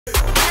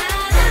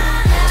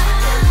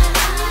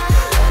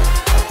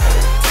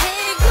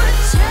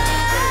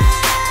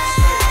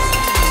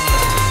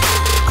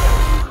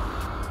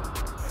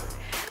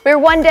We're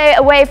one day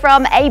away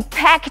from a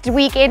packed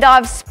weekend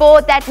of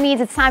sport. That means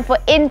it's time for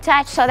In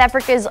Touch, South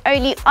Africa's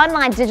only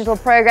online digital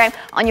program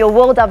on your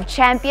World of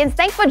Champions.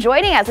 Thanks for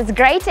joining us. It's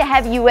great to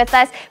have you with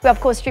us. We're,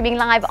 of course, streaming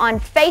live on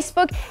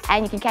Facebook,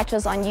 and you can catch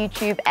us on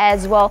YouTube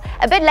as well.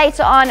 A bit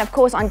later on, of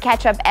course, on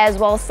Catch Up as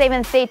well,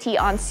 7:30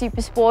 on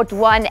SuperSport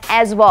 1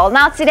 as well.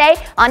 Now, today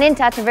on In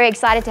Touch, I'm very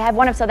excited to have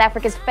one of South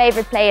Africa's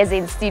favorite players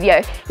in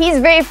studio. He's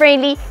very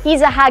friendly, he's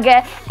a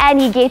hugger,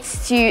 and he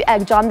gets to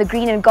don the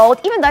green and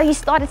gold, even though he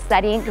started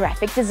studying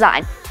graphic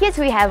design. Here's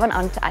who we have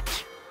on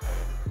Touch.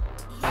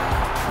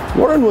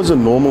 Warren was a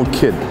normal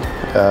kid,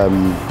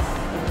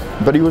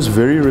 but he was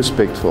very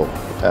respectful.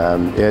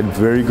 He had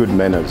very good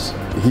manners.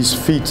 His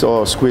feet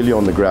are squarely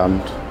on the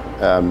ground.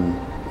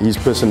 His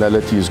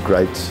personality is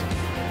great.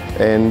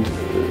 And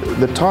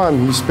the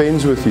time he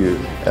spends with you,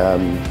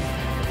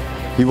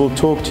 he will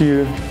talk to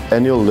you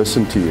and he'll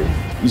listen to you.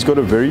 He's got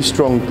a very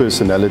strong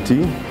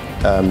personality.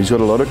 He's got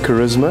a lot of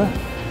charisma,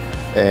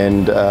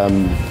 and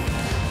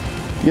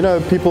you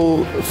know,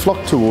 people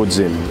flocked towards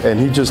him, and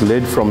he just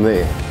led from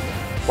there.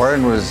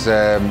 Warren was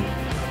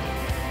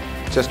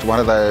just one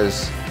of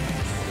those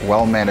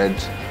well-mannered,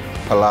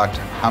 polite,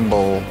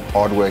 humble,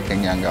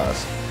 hard-working young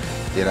guys.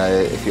 You know,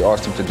 if you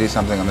asked him to do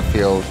something on the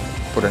field,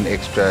 put an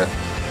extra.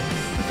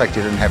 In fact,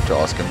 you didn't have to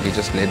ask him. He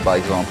just led by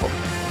example.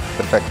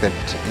 The fact that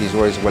he's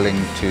always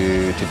willing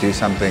to do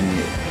something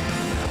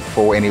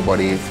for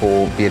anybody,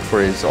 be it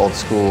for his old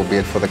school, be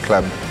it for the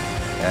club.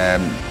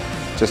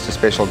 Just a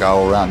special guy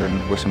all around,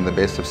 and wish him the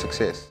best of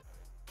success.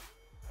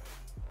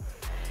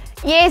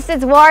 Yes,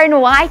 it's Warren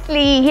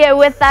Whiteley here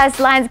with us,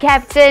 Lions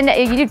captain.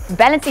 You did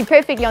balancing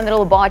perfectly on the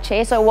little bar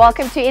chair, so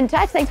welcome to In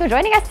Touch. Thanks for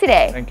joining us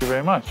today. Thank you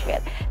very much.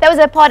 Good. That was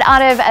a pod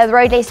out of the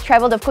Road Less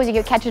Travelled. Of course, you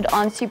can catch it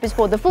on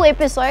SuperSport, the full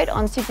episode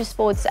on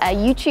SuperSport's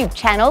YouTube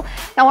channel.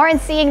 Now, Warren,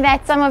 seeing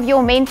that some of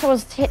your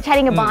mentors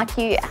chatting about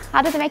you,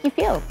 how does it make you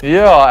feel?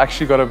 Yeah, I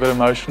actually got a bit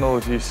emotional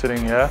with you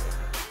sitting here.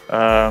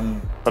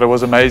 But it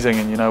was amazing,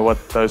 and you know what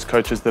those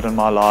coaches did in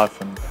my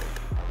life, and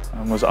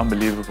was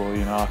unbelievable.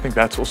 You know, I think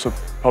that's also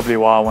probably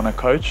why I want to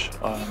coach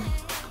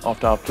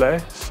after I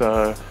play.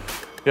 So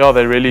yeah,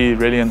 they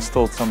really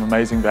instilled some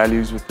amazing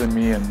values within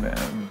me, and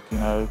you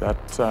know,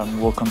 that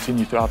will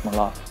continue throughout my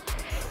life.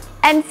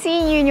 And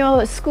seeing you in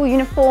your school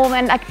uniform,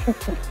 and like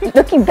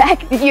looking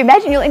back, did you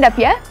imagine you'll end up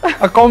here?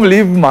 I can't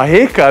believe my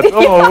haircut.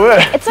 Oh my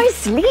word! It's so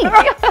sleek.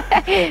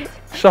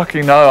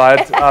 Shocking, no,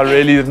 I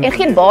really didn't.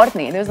 Geen baard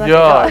nie, there was nothing.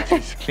 Yeah,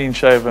 she's clean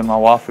shaven. My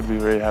wife would be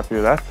very happy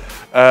with that.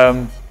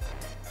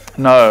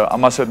 No, I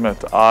must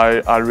admit,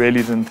 I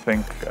really didn't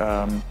think,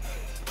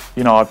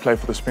 you know, I'd play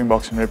for the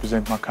Springboks and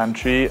represent my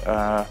country.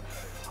 I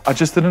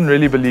just didn't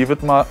really believe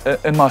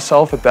in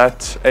myself at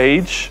that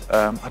age.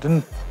 I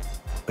didn't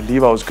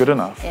believe I was good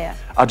enough. Yeah.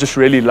 I just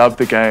really loved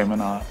the game,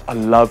 and I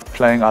loved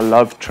playing, I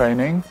loved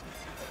training.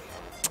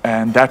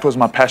 And that was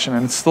my passion,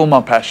 and it's still my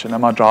passion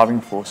and my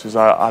driving force. Is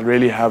I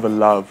really have a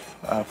love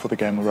for the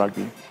game of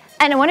rugby.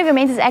 And one of your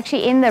mentors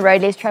actually in the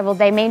Road Less Travelled,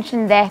 they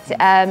mentioned that,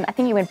 I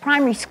think you were in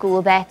primary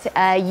school, that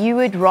you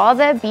would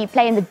rather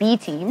play in the B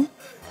team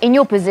in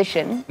your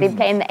position than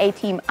play in the A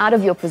team out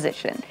of your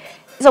position.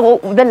 So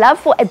the love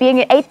for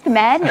being an eighth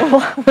man,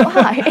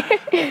 why?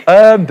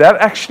 That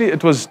actually,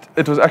 it was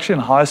actually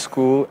in high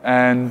school,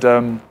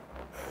 and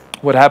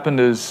what happened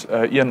is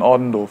Ian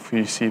Ardendorf, who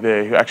you see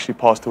there, who actually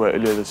passed away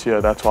earlier this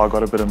year. That's why I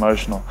got a bit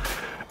emotional.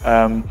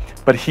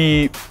 But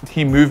he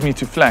moved me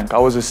to flank. I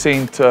was a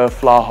centre,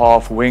 fly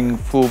half, wing,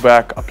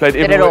 fullback. I played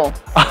everywhere. Did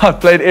it all. I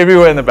played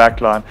everywhere in the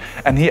back line,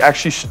 and he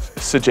actually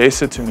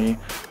suggested to me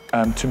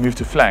to move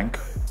to flank,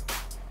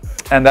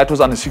 and that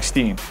was under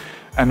 16.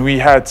 And we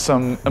had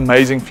some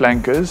amazing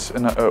flankers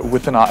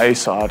within our A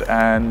side,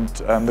 and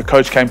the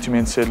coach came to me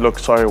and said, "Look,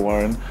 sorry,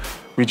 Warren,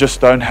 we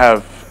just don't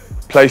have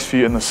place for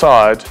you in the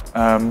side.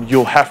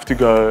 You'll have to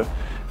go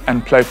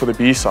and play for the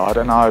B side."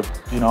 And I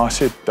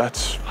said,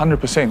 "That's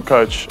 100%,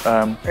 coach."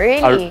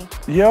 Really?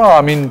 Yeah,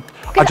 I mean,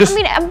 I'm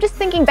just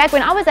thinking back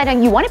when I was that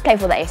young, you want to play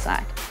for the A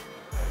side.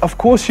 Of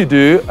course you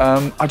do.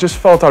 I just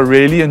felt I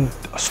really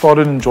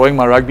started enjoying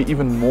my rugby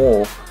even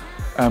more.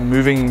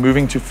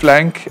 Moving to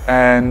flank,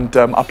 and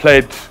I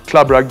played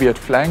club rugby at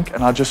flank,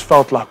 and I just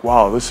felt like,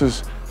 wow, this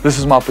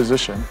is my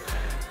position.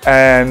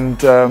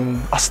 And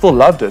I still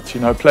loved it,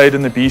 you know, played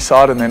in the B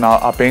side, and then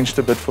I benched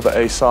a bit for the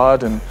A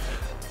side, and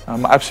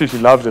I absolutely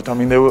loved it. I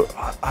mean,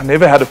 I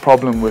never had a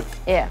problem with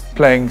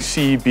playing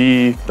C,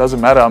 B,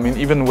 doesn't matter. I mean,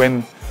 even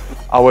when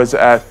I was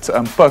at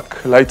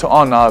PUC later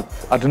on, I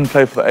didn't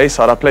play for the A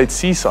side, I played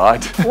C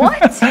side. What?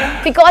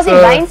 Because in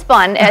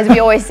Beinspun, as we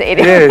always said.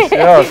 Yes,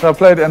 yeah, so I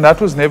played, and that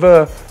was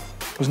never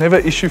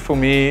an issue for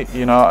me,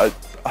 you know.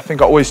 I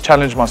think I always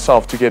challenge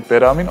myself to get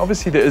better. I mean,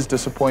 obviously there is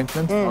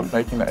disappointment not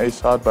making the A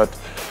side, but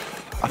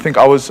I think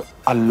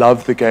I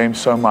loved the game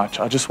so much.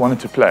 I just wanted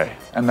to play,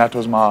 and that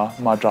was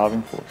my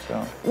driving force.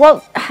 Yeah.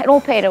 Well, it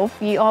all paid off.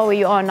 You are where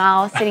you are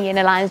now, sitting in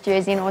a Lions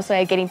jersey and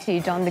also getting to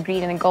don the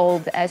green and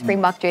gold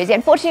Springbok jersey.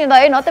 Unfortunately,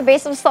 though, not the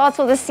best of starts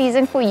for this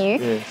season for you.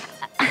 Yes.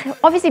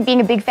 Obviously,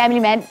 being a big family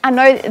man, I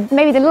know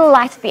maybe the little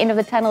light at the end of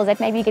the tunnel is that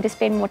maybe you get to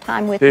spend more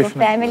time with your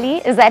family.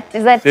 Is that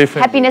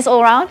happiness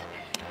all around?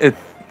 It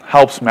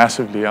helps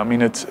massively. I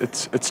mean,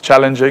 it's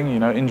challenging. You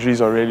know,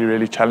 injuries are really,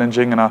 really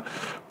challenging, and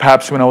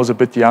perhaps when I was a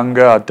bit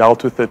younger, I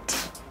dealt with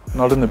it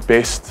not in the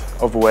best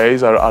of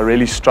ways. I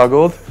really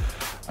struggled,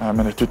 and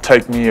it would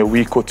take me a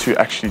week or two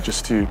actually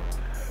just to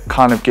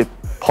kind of get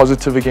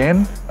positive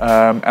again.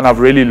 And I've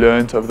really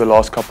learned over the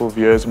last couple of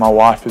years. My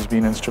wife has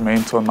been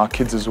instrumental, and my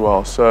kids as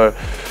well. So,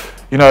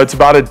 you know, it's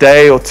about a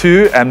day or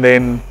two, and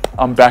then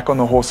I'm back on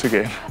the horse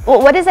again.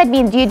 Well, what does that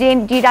mean? Do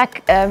you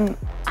like?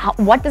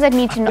 What does that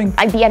mean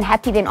to be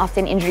unhappy then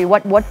after an injury?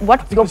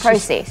 What's your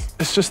process?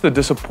 It's just the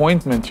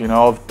disappointment, you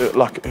know.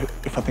 Like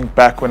if I think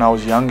back when I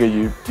was younger,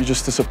 you're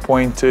just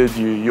disappointed.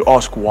 You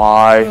ask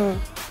why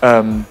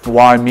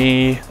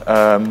me?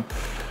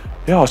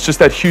 Yeah, it's just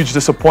that huge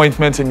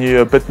disappointment, and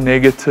you're a bit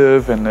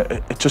negative, and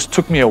it just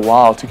took me a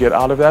while to get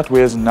out of that.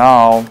 Whereas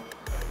now,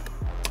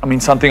 I mean,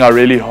 something I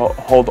really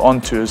hold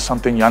on to is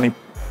something Yanni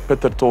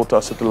Peter taught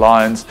us at the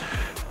Lions,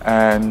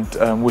 and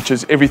which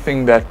is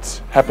everything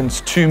that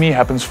happens to me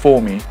happens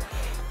for me.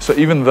 So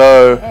even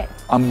though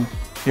I'm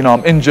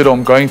injured or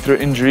I'm going through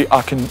injury,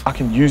 I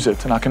can use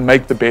it and I can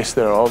make the best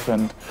thereof.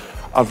 And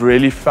I've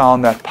really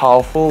found that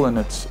powerful, and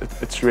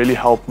it's really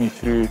helped me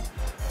through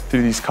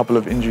these couple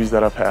of injuries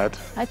that I've had.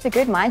 That's a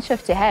good mind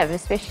shift to have,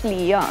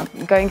 especially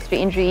going through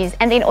injuries.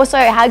 And then also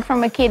a hug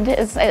from a kid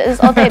is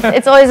also,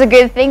 it's always a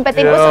good thing. But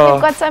then also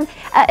we've got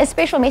a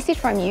special message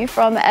from you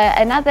from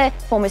another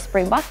former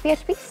Springbok,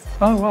 please.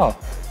 Oh, wow.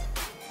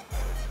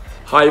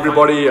 Hi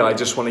everybody, I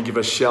just want to give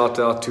a shout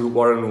out to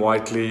Warren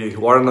Whiteley.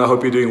 Warren, I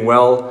hope you're doing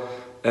well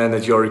and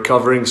that you're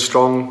recovering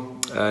strong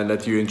and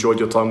that you enjoyed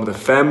your time with the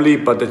family,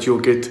 but that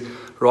you'll get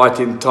right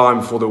in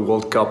time for the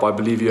World Cup. I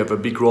believe you have a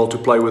big role to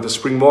play with the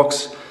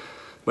Springboks.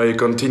 May you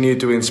continue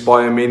to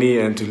inspire many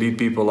and to lead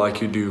people like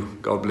you do.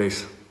 God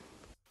bless.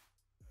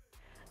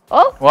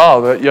 Oh! Wow,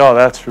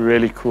 that's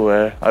really cool.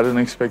 I didn't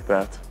expect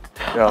that.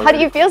 Yeah, how do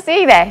you feel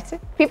seeing that?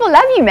 People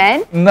love you,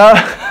 man. No.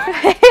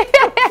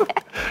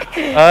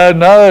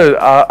 No,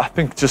 I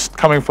think just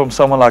coming from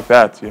someone like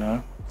that, you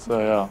know. So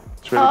yeah,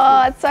 it's really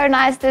cool. It's so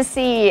nice to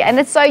see. And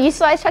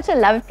you're such a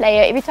loved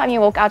player. Every time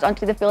you walk out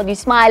onto the field, you're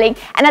smiling.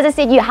 And as I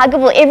said, you're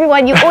huggable.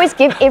 Everyone, you always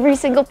give every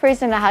single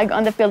person a hug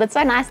on the field. It's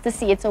so nice to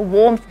see. It's a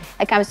warmth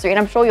that comes through. And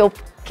I'm sure your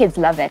kids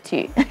love that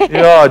too.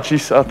 Yeah,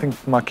 geez, I think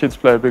my kids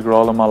play a big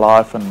role in my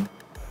life. And,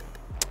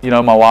 you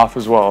know, my wife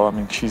as well. I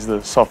mean, she's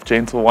the soft,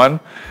 gentle one.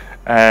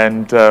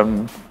 And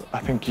I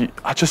think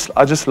I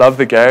just love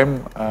the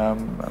game,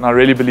 and I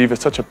really believe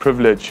it's such a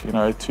privilege, you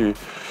know, to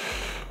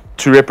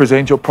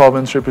represent your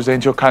province,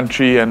 represent your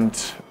country, and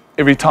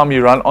every time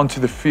you run onto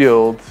the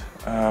field,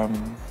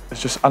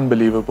 it's just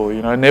unbelievable,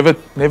 you know. Never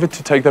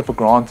to take that for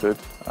granted,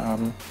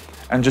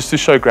 and just to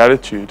show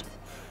gratitude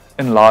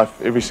in life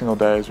every single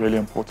day is really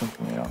important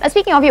for me. Yeah.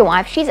 Speaking of your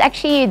wife, she's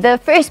actually the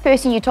first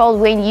person you told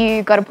when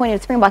you got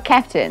appointed Springbok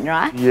captain,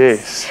 right?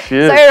 Yes. So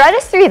run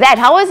us through that.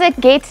 How was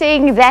it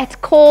getting that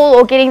call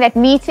or getting that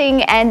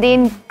meeting and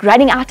then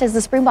running out as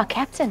the Springbok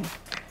captain?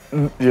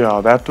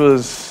 Yeah, that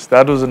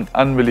was an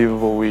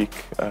unbelievable week.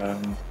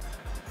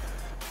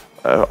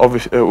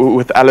 Obviously,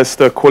 with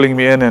Alistair calling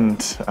me in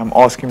and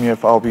asking me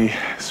if I'll be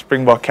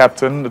Springbok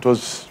captain, it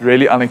was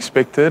really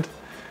unexpected.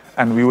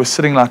 And we were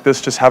sitting like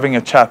this, just having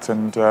a chat,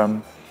 and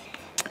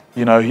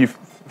you know, he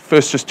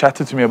first just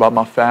chatted to me about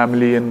my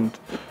family and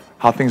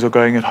how things are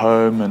going at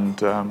home, and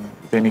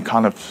then he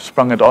kind of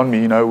sprung it on me,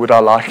 you know, would I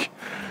like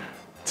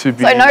to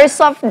be... So no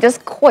soft,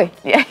 just quit.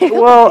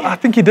 Well, I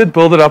think he did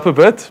build it up a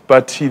bit,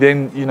 but he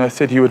then, you know,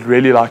 said he would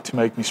really like to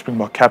make me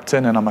Springbok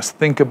captain, and I must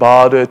think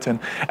about it, and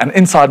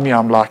inside me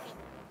I'm like,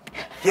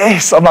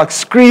 yes, I'm like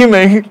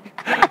screaming.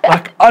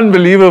 Like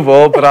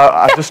unbelievable, but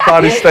I just try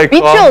to stay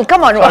calm. Be chilled,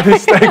 come on. Try to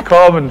stay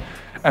calm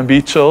and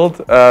be chilled.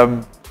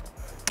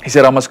 He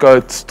said I must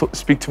go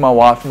speak to my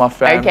wife and my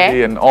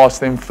family and ask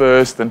them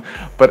first.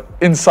 But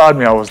inside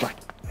me I was like,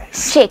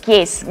 yes. Check,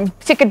 yes.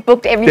 Ticket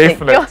booked,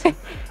 everything. Definitely.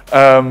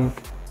 And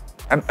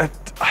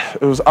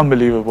it was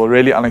unbelievable,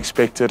 really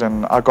unexpected.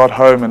 And I got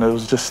home and it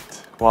was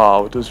just,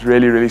 wow, it was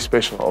really, really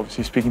special.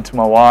 Obviously speaking to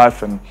my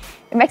wife, and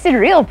it makes it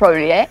real,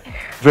 probably, eh?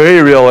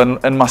 Very real,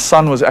 and my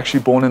son was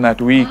actually born in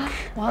that week.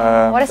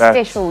 Wow, what a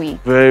special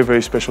week. Very,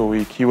 very special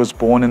week. He was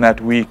born in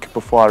that week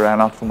before I ran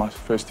out for my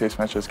first test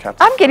match as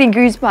captain. I'm getting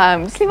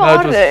goosebumps.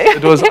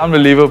 It was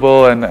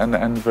unbelievable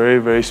and very,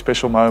 very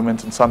special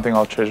moment, and something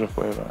I'll treasure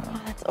forever.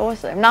 Oh, that's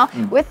awesome. Now,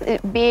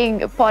 with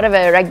being part of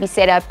a rugby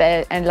setup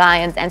and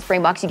Lions and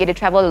Springboks, you get to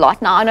travel a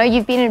lot. Now, I know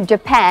you've been in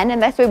Japan,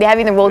 and that's where we're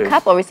having the World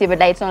Cup, obviously, but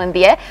later on in the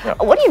year. Yeah.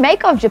 What do you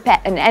make of Japan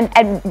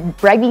and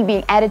rugby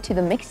being added to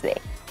the mix there?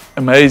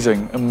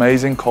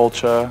 Amazing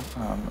culture,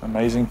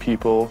 amazing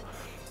people.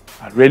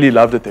 I really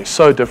loved it. They're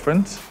so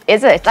different.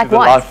 Is it? Like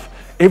what?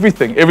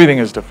 everything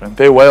is different.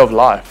 Their way of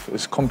life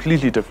is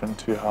completely different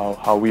to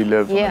how we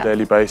live on a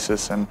daily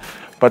basis.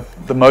 But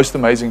the most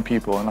amazing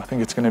people, and I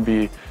think it's going to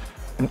be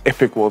an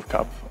epic World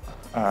Cup.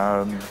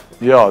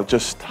 Yeah,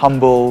 just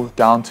humble,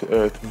 down to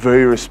earth,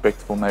 very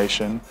respectful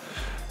nation.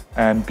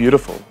 And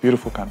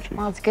beautiful country.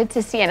 Well, it's good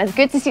to see, and it's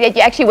good to see that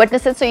you actually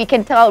witnessed it, so you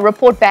can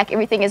report back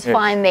everything is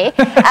fine there.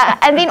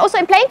 And then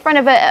also playing in front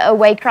of a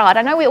away crowd.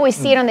 I know we always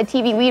see it on the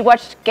TV. We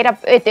get up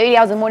at the early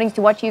hours in the mornings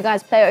to watch you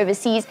guys play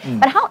overseas.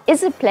 But how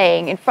is it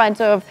playing in front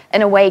of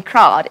an away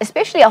crowd,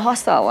 especially a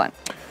hostile one?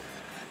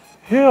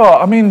 Yeah,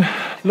 I mean,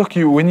 look,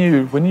 when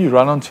you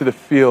run onto the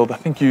field, I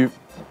think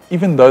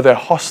even though they're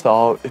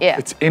hostile,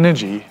 it's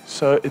energy.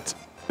 So it's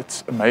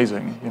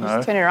amazing, you know.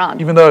 Just turn it around.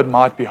 Even though it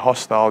might be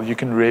hostile, you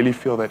can really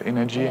feel that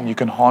energy and you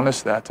can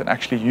harness that and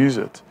actually use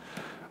it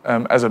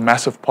as a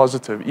massive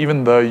positive.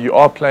 Even though you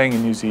are playing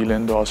in New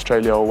Zealand or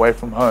Australia or away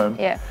from home,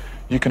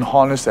 you can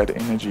harness that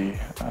energy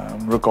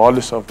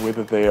regardless of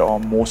whether there are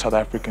more South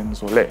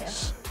Africans or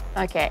less.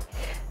 Okay.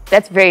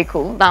 That's very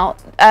cool. Now,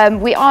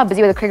 we are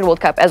busy with the Cricket World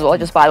Cup as well,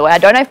 just by the way. I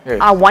don't know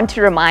if I want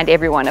to remind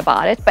everyone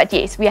about it, but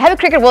yes, we have a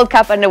Cricket World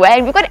Cup underway,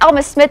 and we've got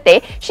Elma Smith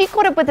there. She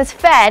caught up with this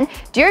fan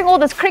during all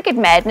this cricket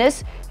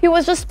madness who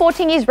was just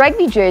sporting his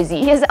rugby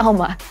jersey. Here's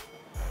Elma.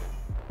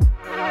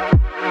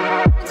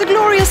 It's a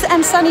glorious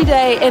and sunny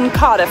day in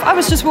Cardiff. I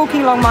was just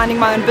walking along minding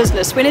my own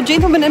business when a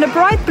gentleman in a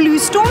bright blue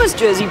Stormers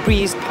jersey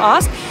breezed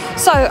past.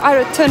 So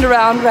I turned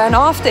around, ran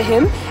after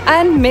him,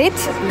 and met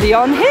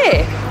Leon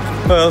Hare.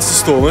 Well, it's the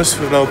Stormers.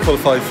 We've now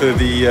qualified for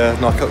the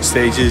knockout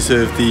stages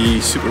of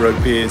the Super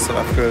Rugby in South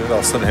Africa,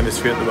 our Southern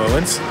Hemisphere at the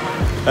moment.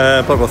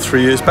 Probably about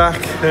 3 years back,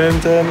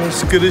 and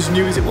as good as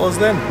new as it was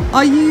then.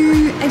 Are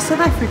you a South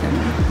African?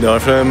 No, I'm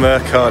from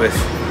Cardiff.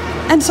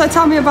 And so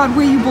tell me about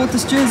where you bought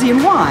this jersey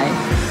and why.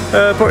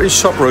 Bought it in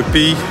Shop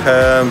Rugby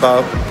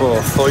about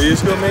 4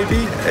 years ago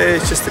maybe.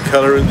 It's just the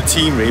colour and the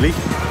team really.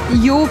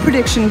 Your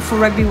prediction for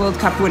Rugby World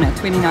Cup winner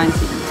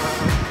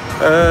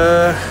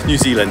 2019? New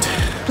Zealand.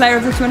 Player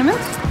of the tournament?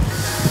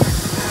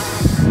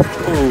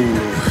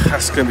 Oh,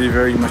 that's going to be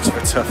very much of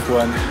a tough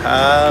one.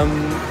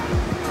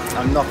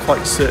 I'm not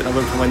quite certain. I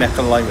won't put my neck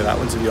on the line with that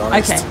one, to be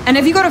honest. Okay. And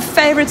have you got a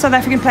favourite South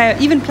African player,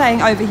 even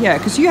playing over here?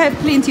 Because you have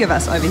plenty of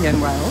us over here in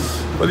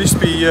Wales. Well, it used to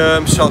be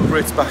Charles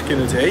Britt back in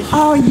the day.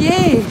 Oh,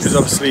 yes. Because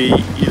obviously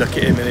you look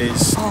at him and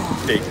he's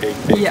big.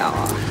 Yeah.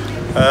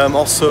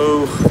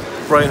 Also,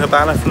 Brian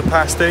Habana for the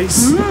past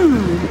days.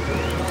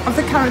 Of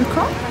the current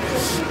crop?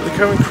 The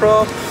current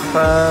crop,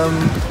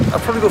 I'll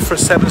probably go for a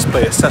sevens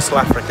player, South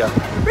Africa.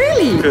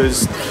 Really?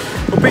 Because,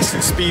 well,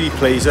 basically speedy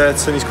plays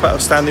it, and he's quite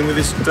outstanding with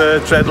his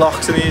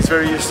dreadlocks, and he's a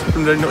very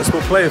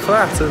noticeable player for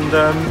that, and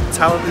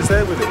talent is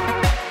there with him.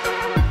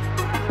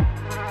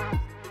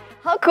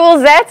 How cool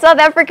is that? South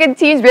African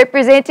teams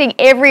representing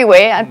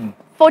everywhere.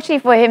 Unfortunately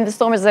for him, the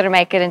Stormers didn't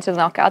make it into the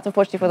knockouts.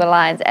 Unfortunately for the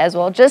Lions as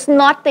well. Just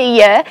not the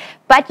year.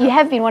 But you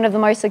have been one of the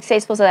most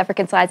successful South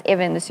African sides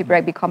ever in the Super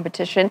Rugby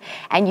competition.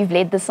 And you've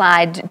led the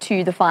side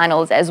to the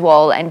finals as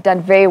well and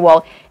done very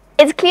well.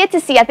 It's clear to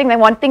see, I think the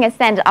one thing that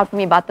stands out for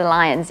me about the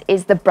Lions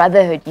is the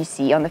brotherhood you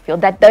see on the field.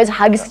 That those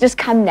hugs just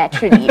come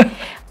naturally.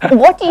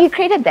 What do you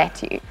credit that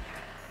to?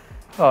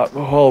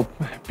 Well,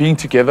 being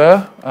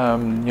together,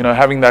 you know,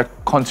 having that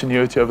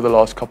continuity over the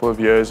last couple of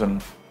years.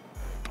 And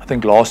I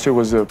think last year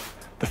was the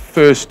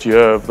first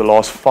year of the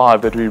last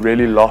 5 that we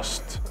really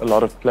lost a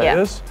lot of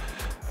players,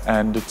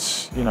 and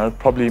it's, you know,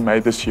 probably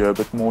made this year a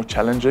bit more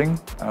challenging,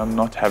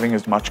 not having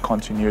as much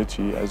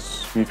continuity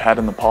as we've had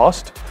in the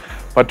past.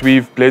 But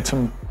we've bled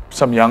some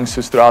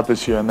youngsters throughout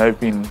this year, and they've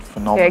been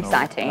phenomenal. Very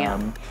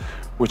exciting,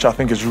 which I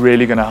think is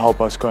really going to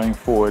help us going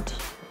forward.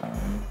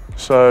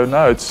 So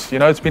no, it's, you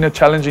know, it's been a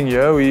challenging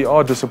year. We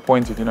are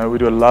disappointed. You know, we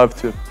would have loved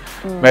to have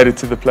made it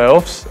to the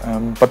playoffs,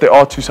 but there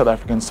are 2 South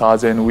African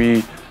sides, and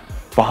we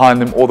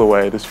behind them all the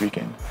way this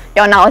weekend.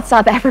 Yeah, now it's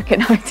South Africa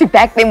now to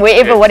back them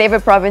wherever, whatever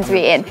province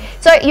we're in.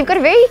 So you've got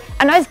a very,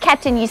 I know as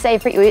captain you say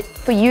for you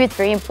it's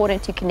very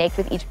important to connect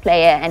with each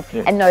player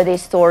and know their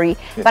story.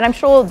 But I'm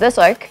sure this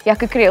oak,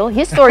 Jaco Kriel,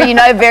 his story you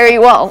know very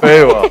well.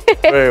 Very well,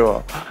 very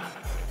well.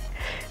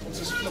 Ons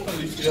is flippend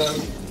lief vir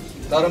jou.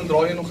 Daarom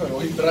draai jy nog 'n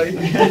rooi trui.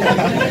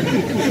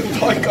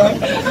 Daai kant.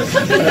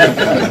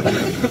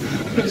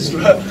 So,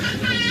 ja,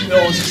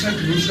 ons is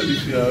net loose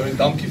lief vir jou en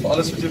dankie vir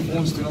alles wat jy vir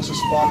ons doen as 'n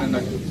span en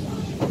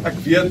ek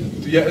weet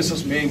jy is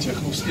as mens, jy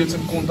gaan nog steeds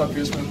in kontak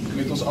wees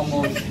met ons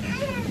almal.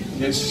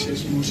 Jy's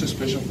loose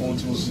special vir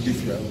ons, ons is lief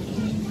vir jou.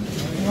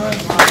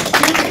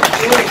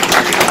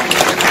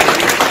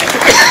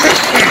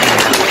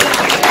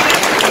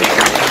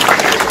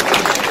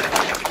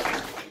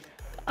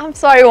 I'm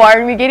sorry,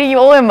 Warren, we're getting you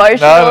all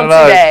emotional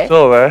today. It's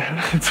still there.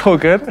 It's all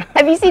good.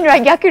 Have you seen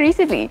Jaco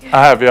recently?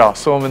 I have, yeah.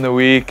 Saw him in the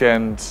week,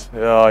 and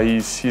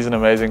he's an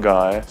amazing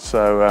guy.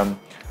 So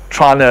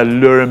trying to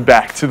lure him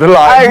back to the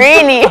line. Oh,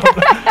 really?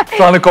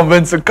 Trying to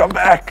convince him, come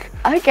back.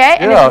 Okay,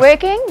 and it's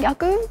working,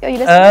 Jaco? Are you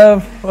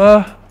listening?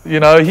 Well, you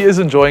know, he is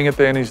enjoying it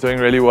there, and he's doing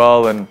really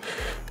well. And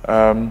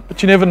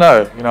but you never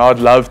know. You know, I'd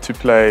love to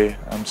play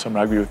some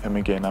rugby with him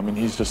again. I mean,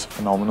 he's just a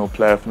phenomenal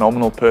player,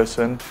 phenomenal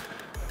person,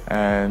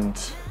 and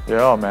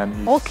Yeah,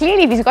 man. Well,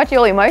 clearly, if he's got you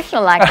all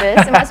emotional like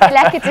this, it must be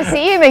lucky to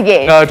see him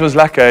again. No, it was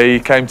Laka. He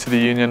came to the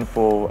Union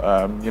for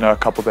a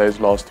couple of days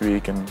last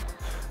week and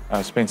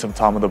spent some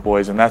time with the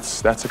boys, and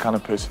that's the kind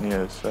of person he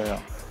is. So yeah.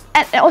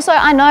 And also,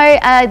 I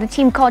know the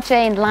team culture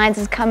in Lions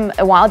has come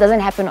a while, doesn't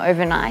happen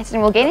overnight,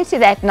 and we'll get into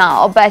that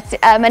now. But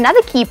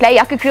another key player,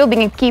 Jaco Kriel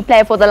being a key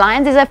player for the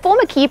Lions, is a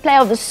former key player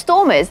of the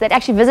Stormers that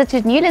actually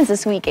visited Newlands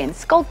this weekend,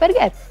 Schalk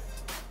Burger.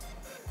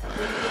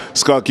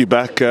 Schalk, you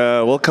back.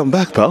 Welcome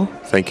back, pal.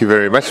 Thank you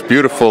very much.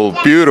 Beautiful,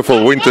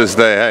 beautiful winters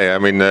there. Hey, I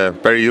mean,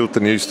 Barry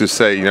Hilton used to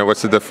say, you know,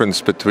 what's the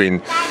difference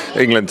between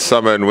England's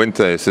summer and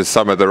winter? It's the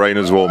summer, the rain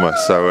is warmer.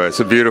 So it's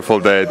a beautiful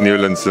day at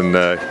Newlands, and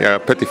yeah,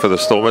 pity for the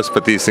Stormers,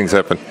 but these things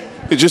happen.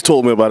 You just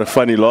told me about a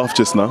funny laugh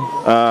just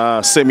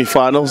now.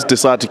 Semi-finals,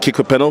 decide to kick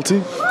a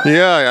penalty.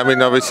 Yeah, I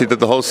mean, obviously did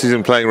the whole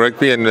season playing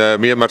rugby, and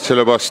me and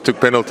Marcelo Bosch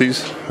took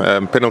penalties.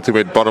 Penalty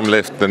went bottom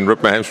left and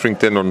ripped my hamstring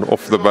tendon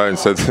off the bone,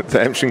 so the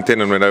hamstring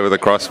tendon went over the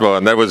crossbar,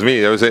 and that was me.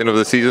 That was the end of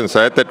the season,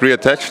 so I had that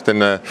reattached,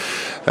 and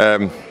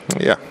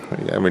yeah,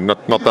 I mean,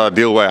 not the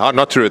ideal way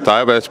not to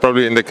retire, but it's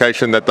probably an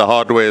indication that the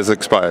hardware has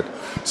expired.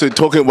 So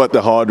talking about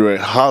the hardware,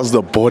 how's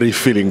the body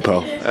feeling,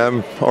 pal?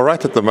 All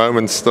right at the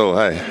moment still,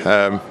 hey.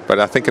 But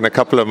I think in a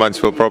couple of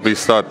months we'll probably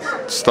start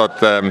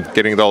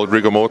getting the old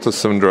rigor mortis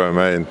syndrome,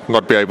 and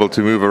not be able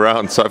to move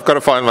around. So I've got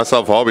to find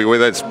myself a hobby,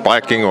 whether it's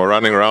biking or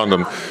running around,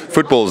 and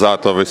football's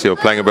out obviously, or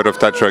playing a bit of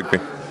touch rugby.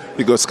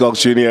 You got Schalk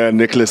Jr. and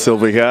Nicholas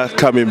Silver here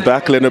coming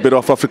back, learn a bit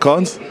of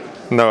Afrikaans.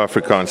 No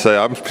Afrikaans.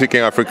 So I'm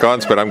speaking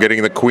Afrikaans, but I'm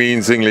getting the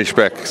Queen's English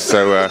back.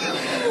 So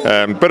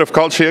bit of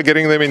culture,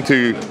 getting them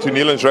into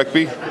Newlands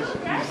rugby.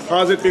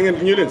 How's it being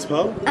in Newlands,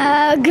 pal?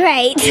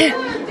 Great.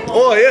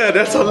 Oh yeah,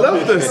 I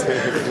love this.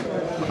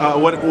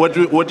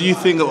 What do you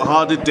think of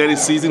how did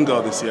Danny's season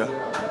go this year?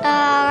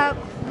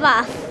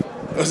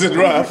 Rough. Was it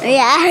rough?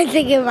 Yeah, I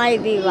think it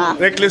might be rough.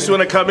 Nicholas, you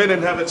want to come in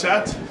and have a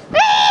chat?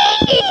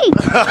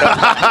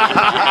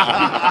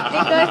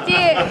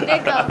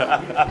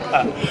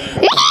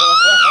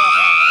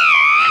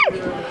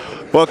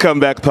 Welcome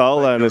back,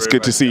 pal, and it's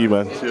good to see you,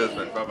 man. Cheers,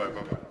 man. Bye-bye.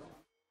 Bye-bye.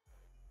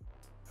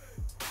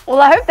 Well,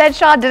 I hope that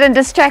shot didn't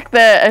distract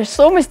the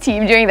Stormers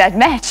team during that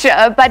match,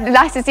 but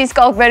nice to see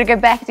Schalk Burger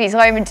back to his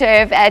home and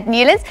turf at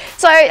Newlands.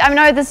 So I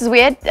know this is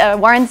weird.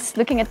 Warren's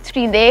looking at the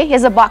screen there.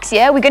 Here's a box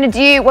here. We're going to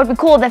do what we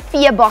call the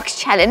Fear Box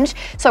Challenge.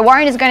 So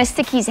Warren is going to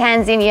stick his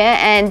hands in here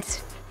and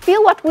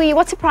feel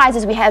what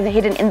surprises we have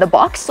hidden in the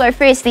box. So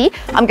firstly,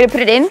 I'm going to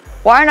put it in.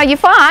 Warren, are you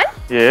fine?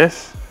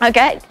 Yes.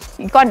 Okay.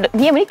 You got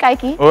here, many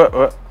kaikie.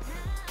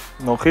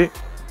 Nogie.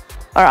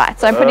 All right.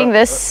 So I'm putting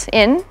this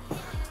in.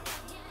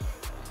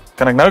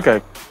 Kan ek nou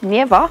kyk?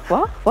 Nee, wag.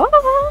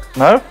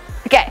 No?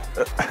 Okay.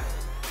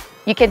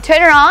 You can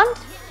turn around,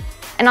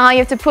 and now you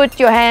have to put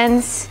your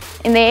hands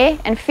in there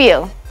and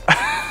feel.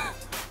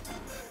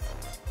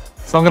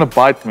 It's not gonna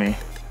bite me.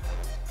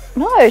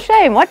 No,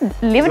 shame. What?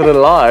 Leave Is it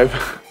alive?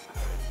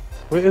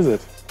 Where is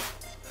it?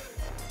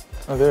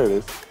 Oh, there it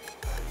is.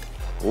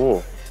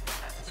 Oh,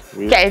 it's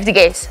weird. Okay, you have to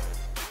guess.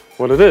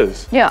 What it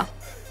is? Yeah.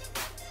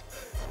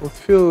 It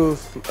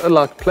feels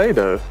like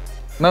Play-Doh.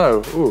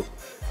 No, ooh.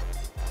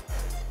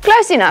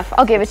 Close enough.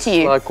 I'll give it to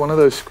you. Like one of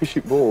those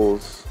squishy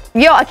balls.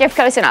 Ja, okay,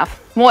 close enough.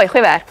 Mooi,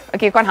 goeie werk.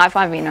 Okay, you can high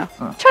five me nou.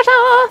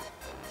 Cha-cha!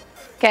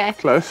 Okay.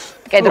 Close.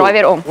 Okay, draai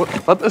weer om.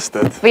 Wat is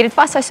dit? Weet dit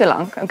vas so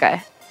lank.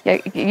 Okay.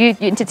 You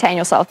entertain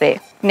yourself there.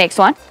 Next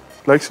one.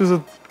 Lyk soos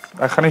dit.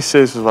 Ek gaan nie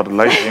sê soos wat dit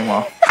lyk nie,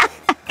 maar.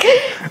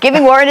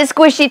 Giving Warren a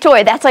squishy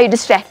toy. That's how you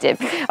distract him.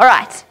 All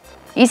right.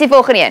 You see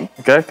volgende een.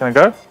 Okay, can I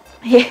go?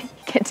 Yeah,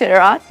 you can turn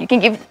around. You can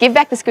give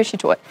back the squishy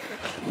toy.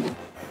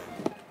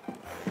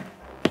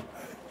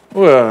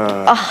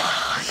 Whoa.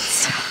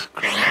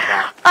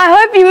 I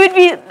hope you would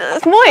be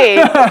mooi.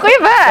 Goeie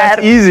werk.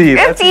 That's easy.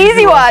 That's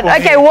easy one.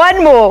 Okay,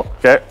 one more.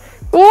 Okay.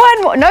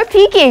 One more. No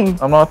peeking.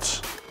 I'm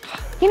not.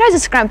 You know it's a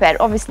scrum pad,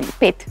 obviously.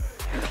 Pet.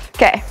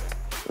 Okay.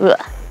 Ugh,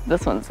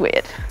 this one's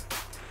weird.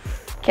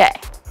 Okay.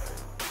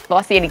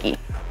 Last enetjie.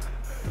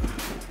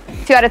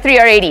 2 out of 3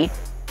 already.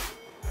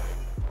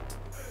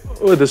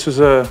 Oh, this was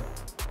a.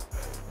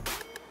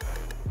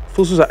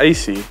 Voel soos 'n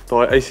icy.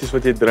 Daai ices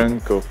wat jy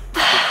drink of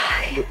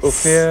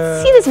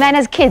See, this man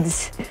has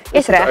kids.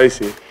 Yes, right.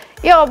 Icy.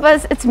 Yeah,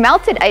 but it's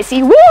melted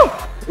icy. Woo!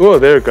 Oh,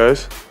 there it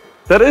goes.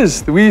 That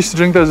is. We used to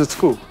drink those at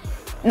school.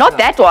 Not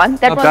that one.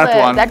 That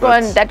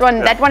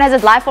one has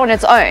its life on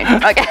its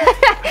own. Okay.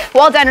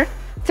 Well done.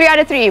 3 out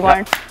of 3,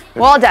 Warren.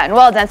 Yeah. Well done.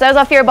 Well done. So that was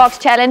our Fear Box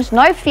Challenge.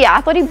 No fear.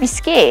 I thought he'd be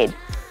scared.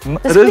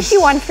 The squishy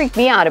one freaked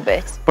me out a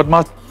bit. But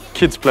my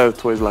kids play with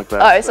toys like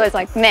that. Oh, so it's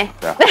like, meh.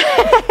 Yeah.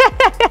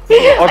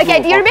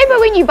 Okay, do you remember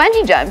when you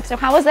bungee jumped? So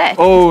how was that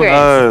experience?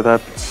 No,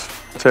 that's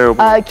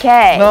terrible.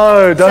 Okay.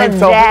 No, don't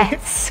tell me.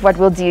 That's what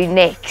we'll do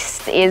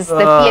next, is the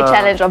fear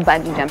challenge of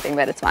bungee jumping,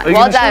 but it's fine.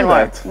 Well done,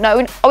 Warren.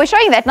 No, are we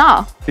showing that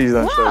now? Please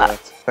don't show that.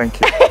 Thank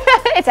you.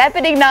 It's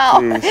happening now.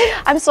 Please.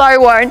 I'm sorry,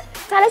 Warren.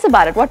 Tell us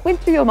about it. What went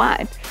through your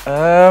mind?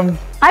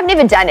 I've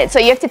never done it, so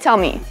you have to tell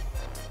me.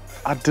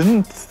 I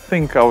didn't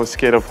think I was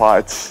scared of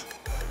heights,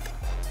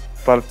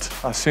 but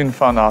I soon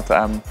found out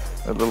I am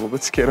a little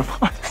bit scared of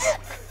heights.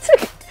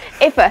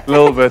 Ever? A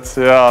little bit,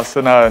 yeah.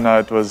 So no,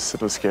 it was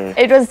scary.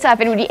 It was tough.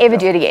 And would you ever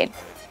do it again?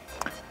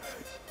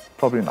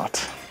 Probably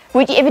not.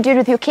 Would you ever do it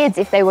with your kids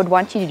if they would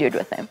want you to do it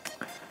with them?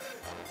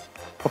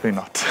 Probably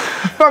not.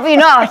 Probably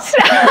not.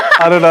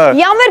 I don't know.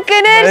 Jammer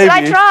kinders,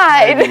 I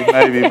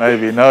tried.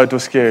 Maybe. No, it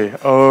was scary.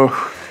 Oh.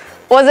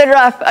 Was it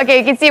rough? Okay,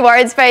 you can see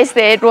Warren's face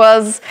there. It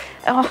was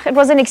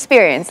an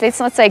experience. Let's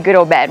not say good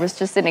or bad. It was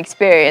just an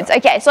experience.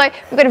 Okay, so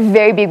we've got a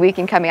very big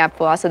weekend coming up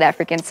for our South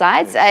African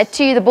sides.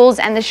 To the Bulls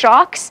and the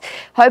Sharks.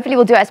 Hopefully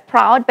we'll do us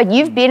proud. But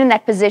you've been in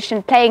that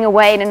position, playing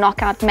away in a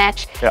knockout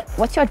match. Yeah.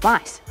 What's your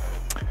advice?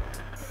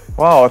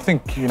 Well, I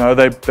think,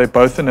 they're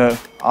both in a,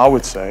 I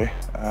would say,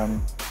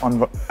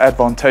 on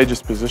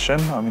advantageous position.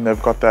 I mean,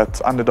 they've got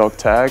that underdog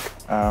tag.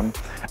 And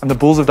the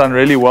Bulls have done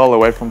really well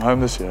away from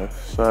home this year.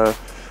 So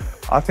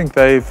I think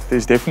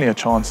there's definitely a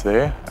chance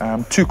there.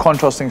 Two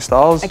contrasting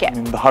styles. Okay. I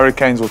mean, the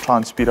Hurricanes will try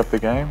and speed up the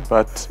game,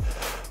 but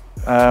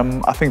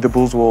I think the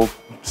Bulls will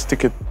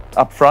stick it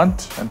up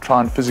front and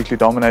try and physically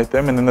dominate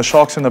them. And then the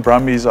Sharks and the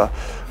Brumbies, I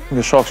think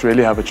the Sharks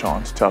really have a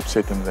chance to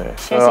upset them there.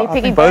 So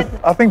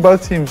I think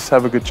both teams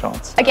have a good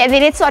chance. Okay,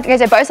 then let's start.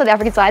 So both South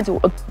African sides,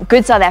 a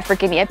good South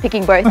African here,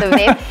 picking both of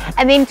them.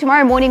 And then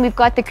tomorrow morning we've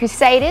got the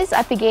Crusaders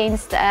up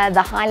against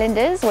the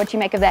Highlanders. What do you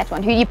make of that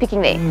one? Who are you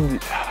picking there?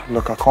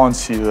 Look, I can't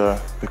see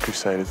the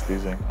Crusaders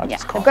losing. I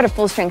just can't. They've got a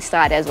full strength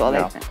side as well.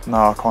 Yeah. No,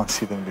 I can't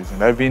see them losing.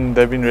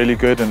 They've been really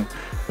good, and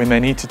when they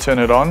need to turn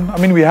it on, I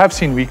mean, we have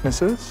seen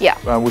weaknesses,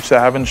 which they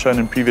haven't shown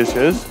in previous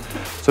years.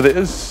 So there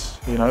is,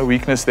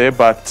 weakness there,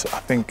 but I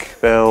think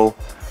they'll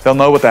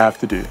know what they have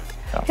to do.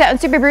 Yeah. So on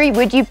Super Brewery,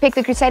 would you pick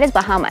the Crusaders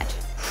by how much?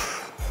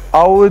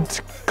 I would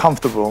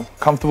comfortable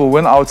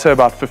win. I would say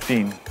about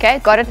 15. Okay,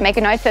 got it. Make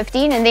a note,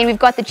 15. And then we've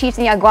got the Chiefs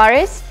and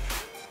Jaguars.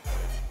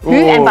 Who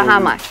and by how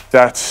much?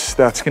 That's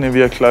going to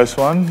be a close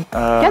one.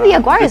 The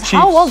Jaguars,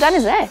 how well done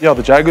is that? Yeah,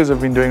 the Jaguars have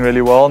been doing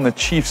really well, and the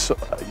Chiefs,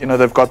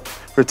 they've got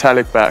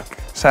Ritalik back,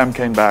 Sam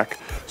Kane back,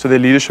 so their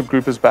leadership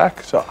group is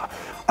back. So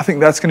I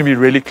think that's going to be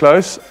really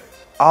close.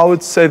 I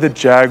would say the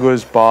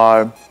Jaguars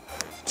by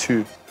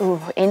 2. Ooh,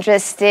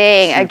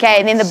 interesting. Okay,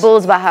 and then the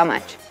Bulls by how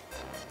much?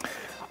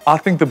 I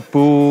think the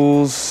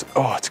Bulls,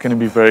 it's going to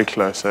be very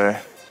close,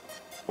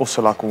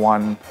 Also like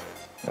 1.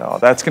 Yeah,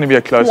 that's going to be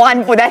a close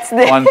one. Well, that's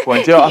the 1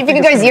 point. Yeah, if you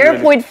could go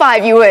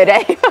 0.5, you would, eh?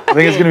 I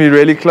think it's going to be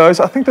really close.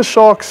 I think the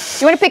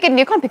Sharks. You want to pick it?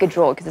 You can't pick a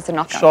draw because it's a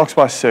knockout. Sharks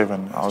by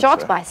 7.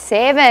 Sharks by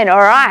 7. All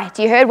right.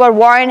 You heard what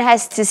Warren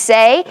has to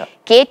say. Yeah.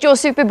 Get your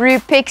Super Brew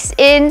picks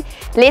in.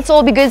 Let's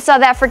all be good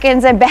South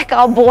Africans and back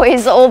our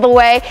boys all the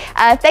way.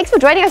 Thanks for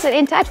joining us at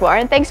In Touch,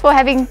 Warren. Thanks for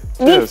having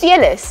me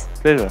fearless.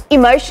 Pleasure.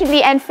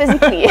 Emotionally and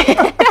physically.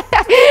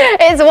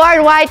 It's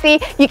Warren Whiteley.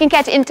 You can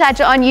catch In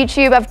Touch on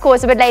YouTube, of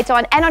course, a bit later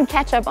on, and on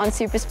Catch Up on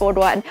SuperSport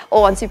 1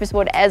 or on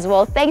SuperSport as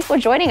well. Thanks for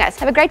joining us.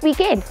 Have a great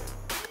weekend.